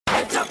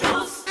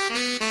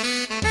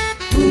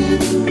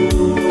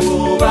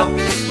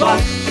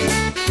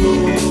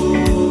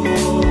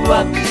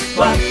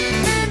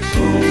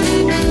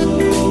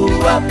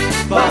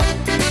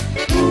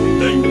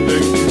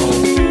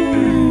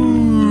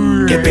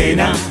Qué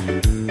pena,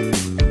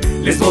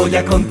 les voy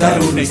a contar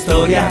una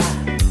historia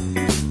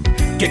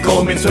que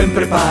comenzó en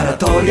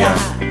preparatoria.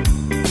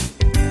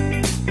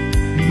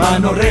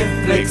 Mano,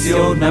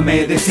 reflexiona,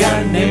 me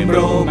decían en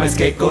broma, es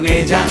que con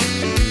ella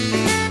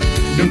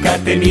nunca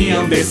tenía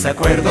un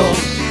desacuerdo,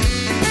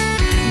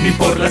 ni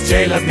por las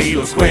chelas ni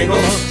los juegos.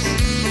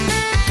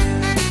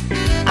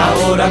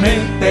 Ahora me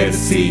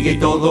persigue y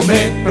todo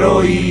me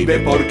prohíbe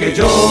porque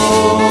yo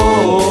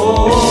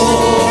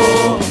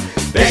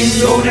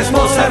tengo una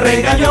esposa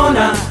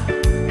regañona,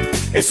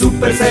 es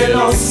súper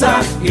celosa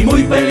y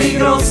muy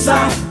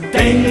peligrosa.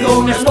 Tengo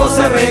una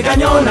esposa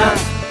regañona,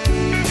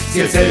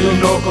 si el celu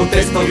no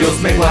contesto, Dios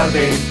me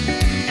guarde,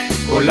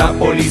 con la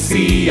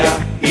policía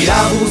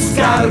irá a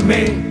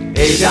buscarme.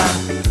 Ella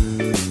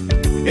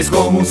es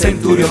como un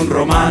centurión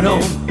romano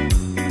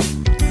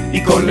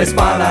y con la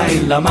espada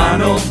en la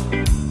mano.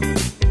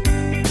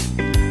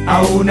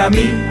 A una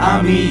mi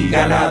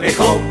amiga la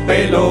dejó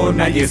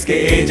pelona, y es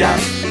que ella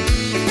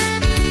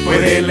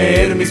puede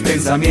leer mis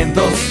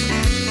pensamientos,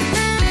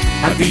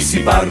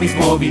 anticipar mis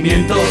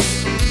movimientos,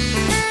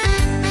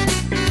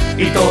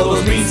 y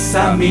todos mis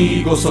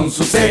amigos son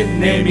sus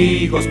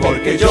enemigos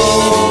porque yo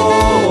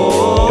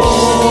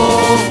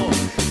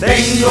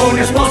tengo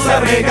una esposa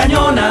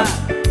regañona,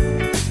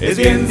 es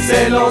bien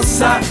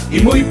celosa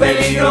y muy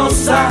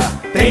peligrosa.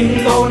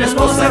 Tengo una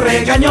esposa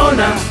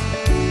regañona,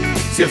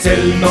 si el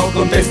cel no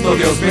contesto,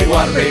 Dios me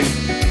guarde,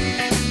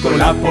 con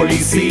la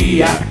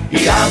policía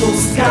irá a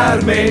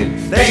buscarme.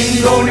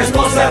 Tengo una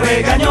esposa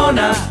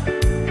regañona,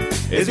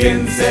 es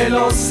bien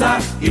celosa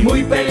y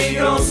muy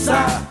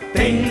peligrosa.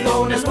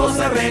 Tengo una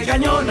esposa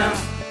regañona,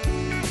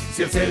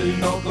 si el cel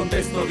no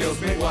contesto, Dios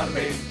me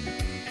guarde,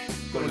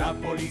 con la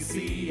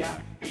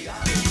policía irá a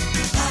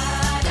buscarme.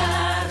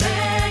 Para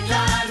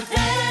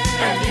arreglarte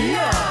el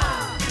día.